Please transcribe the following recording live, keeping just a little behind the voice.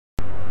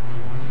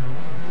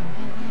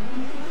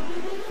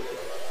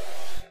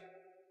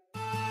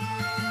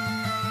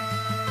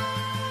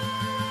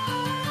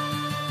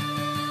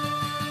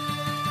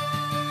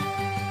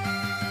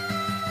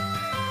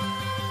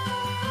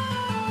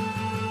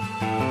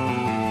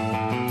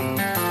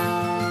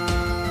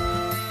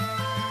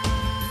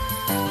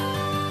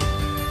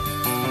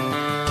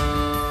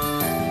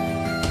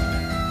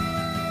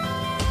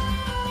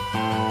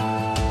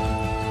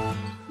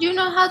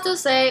You know how to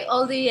say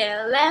all the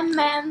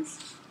elements.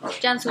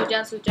 Yánsù,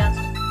 Yánsù,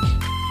 Yánsù.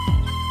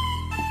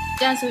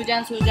 Yánsù,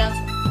 Yánsù,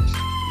 Yánsù.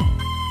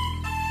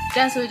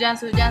 Yánsù,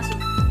 Yánsù, Yánsù.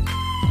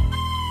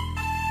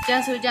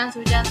 Yánsù,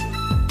 Yánsù, Yánsù.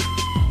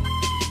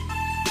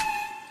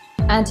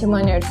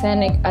 Antimony,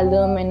 arsenic,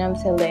 aluminum,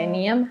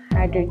 selenium,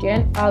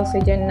 hydrogen,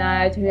 oxygen,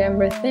 nitrogen,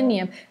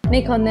 ruthenium,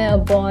 nickel,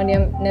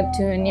 niobium,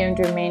 neptunium,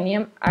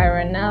 germanium,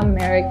 iron,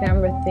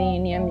 americium,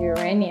 ruthenium,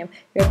 uranium,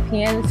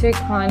 european,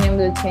 zirconium,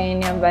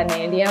 plutonium,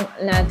 vanadium,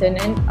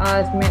 lanthanum,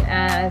 osmium,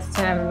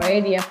 astem,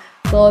 radium,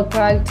 gold,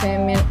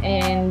 platinum,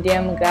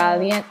 indium,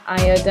 gallium,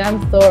 iodine,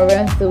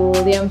 thorium,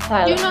 thulium,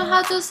 thallium. You know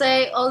how to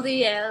say all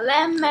the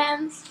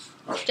elements.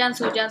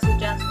 Yánsù, Yánsù,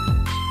 Yánsù.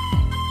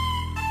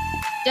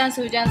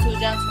 Yánsù, Yánsù,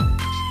 Yánsù.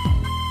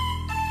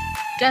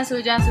 Yánsù,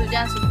 Yánsù,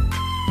 Yánsù.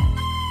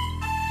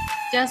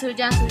 Yánsù,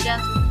 Yánsù,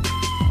 Yánsù.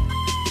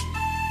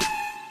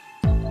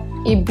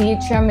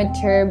 Yttrium,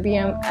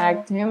 ytterbium,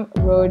 actinium,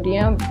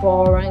 rhodium,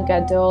 boron,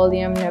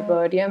 gadolinium,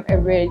 niobium,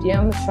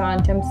 iridium,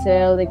 strontium,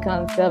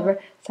 silicon, silver,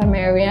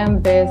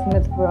 samarium,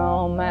 bismuth,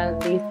 bromine,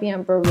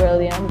 lithium,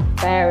 beryllium,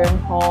 barium,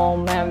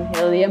 holmium,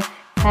 helium,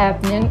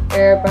 hafnium,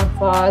 erbium,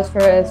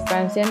 phosphorus,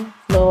 francium,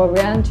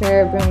 fluorine,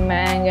 terbium,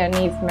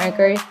 manganese,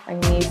 mercury,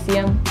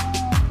 magnesium.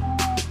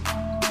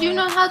 You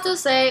know how to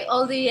say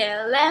all the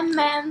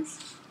elements.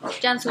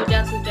 Yánsù,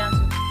 Yánsù,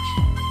 Yánsù.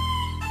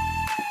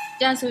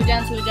 Yánsù,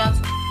 Yánsù,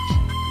 Yánsù.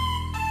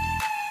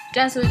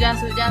 Yánsù,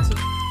 Yánsù, Yánsù.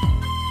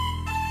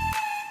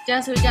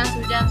 Yánsù,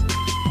 Yánsù, Yánsù.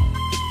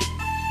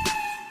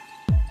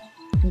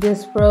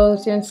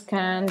 Dysprosium,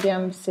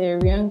 scandium,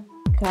 cerium,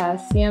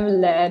 calcium,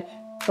 lead,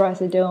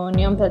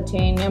 praseodymium,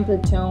 platinum,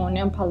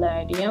 plutonium,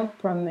 palladium,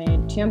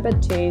 promethium,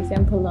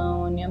 potassium,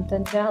 polonium,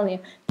 tantalum,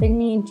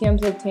 technetium,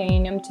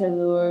 titanium,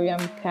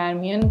 tellurium,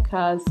 cadmium,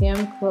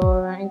 calcium,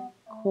 chlorine,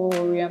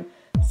 corium,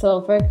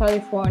 sulfur,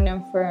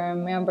 californium,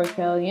 fermium,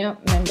 berkelium,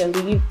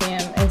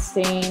 mendelevium,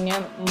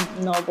 insanium,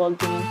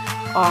 nobelbeam,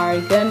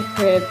 argon,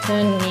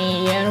 krypton,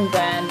 neon,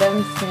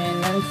 random,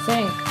 sin, and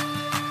zinc.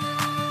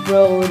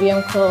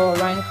 Rhodium,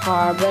 chlorine,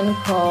 carbon,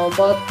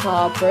 cobalt,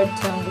 copper,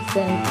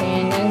 tungsten,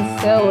 tin,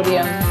 and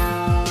sodium.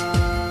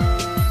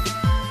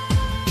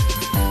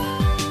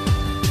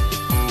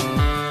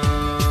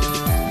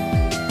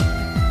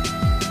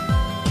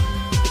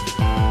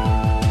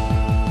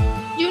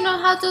 You know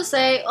how to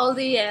say all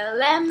the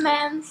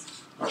elements.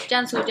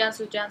 Yánsù,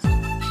 Yánsù, Yánsù.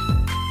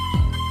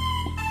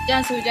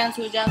 Yánsù,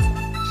 Yánsù, Yánsù.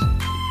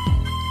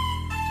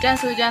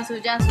 Yánsù, Yánsù,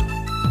 Yánsù.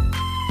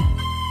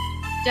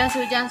 Yánsù,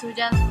 Yánsù,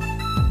 Yánsù.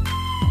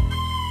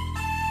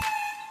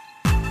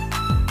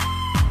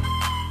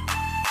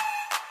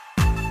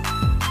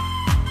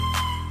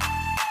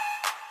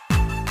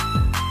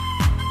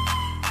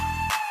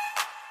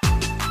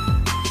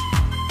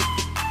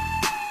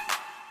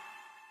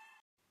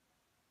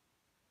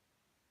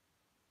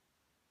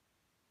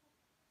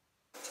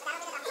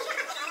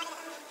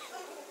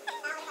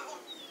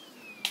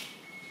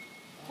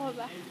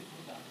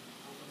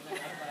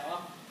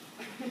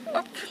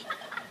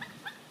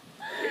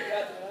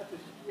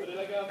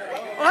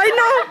 Ay,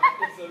 no.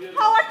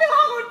 Hawak